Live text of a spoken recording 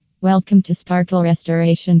Welcome to Sparkle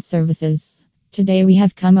Restoration Services. Today we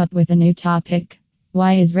have come up with a new topic.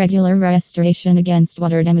 Why is regular restoration against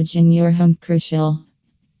water damage in your home crucial?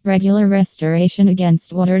 Regular restoration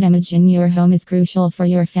against water damage in your home is crucial for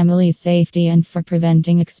your family's safety and for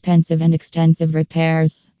preventing expensive and extensive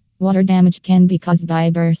repairs. Water damage can be caused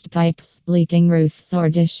by burst pipes, leaking roofs or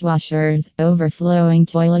dishwashers, overflowing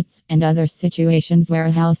toilets, and other situations where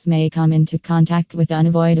a house may come into contact with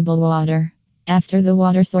unavoidable water. After the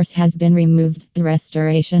water source has been removed, the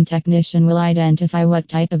restoration technician will identify what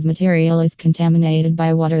type of material is contaminated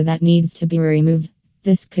by water that needs to be removed.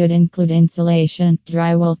 This could include insulation,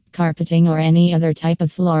 drywall, carpeting, or any other type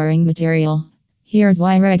of flooring material. Here's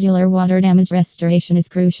why regular water damage restoration is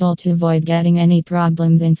crucial to avoid getting any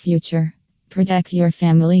problems in future. Protect your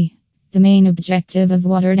family. The main objective of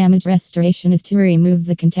water damage restoration is to remove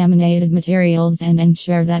the contaminated materials and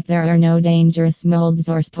ensure that there are no dangerous molds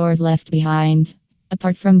or spores left behind.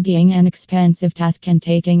 Apart from being an expensive task and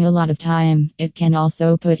taking a lot of time, it can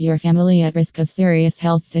also put your family at risk of serious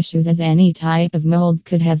health issues, as any type of mold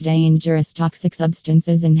could have dangerous toxic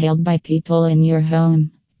substances inhaled by people in your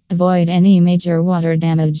home. Avoid any major water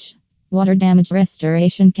damage. Water damage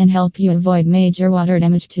restoration can help you avoid major water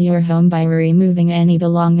damage to your home by removing any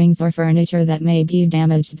belongings or furniture that may be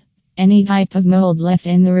damaged. Any type of mold left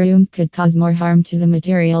in the room could cause more harm to the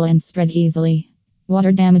material and spread easily.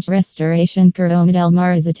 Water damage restoration. Corona Del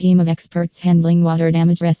Mar is a team of experts handling water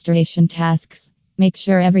damage restoration tasks. Make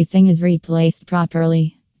sure everything is replaced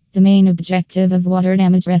properly. The main objective of water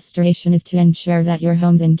damage restoration is to ensure that your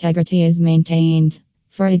home's integrity is maintained.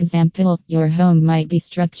 For example, your home might be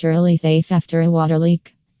structurally safe after a water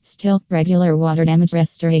leak. Still, regular water damage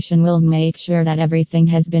restoration will make sure that everything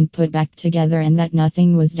has been put back together and that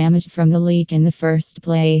nothing was damaged from the leak in the first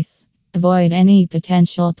place. Avoid any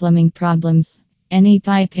potential plumbing problems. Any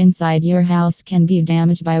pipe inside your house can be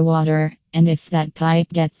damaged by water, and if that pipe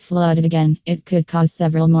gets flooded again, it could cause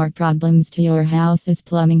several more problems to your house's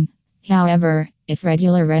plumbing. However, if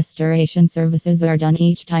regular restoration services are done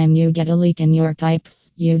each time you get a leak in your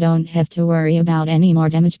pipes, you don't have to worry about any more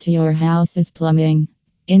damage to your house's plumbing.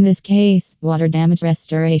 In this case, water damage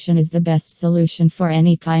restoration is the best solution for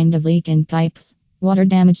any kind of leak in pipes. Water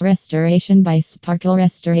damage restoration by Sparkle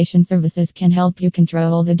Restoration Services can help you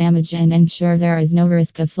control the damage and ensure there is no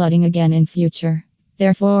risk of flooding again in future.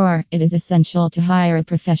 Therefore, it is essential to hire a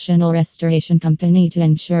professional restoration company to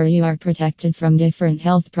ensure you are protected from different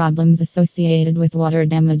health problems associated with water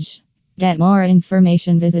damage. Get more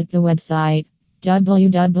information, visit the website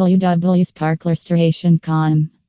www.sparklerestoration.com.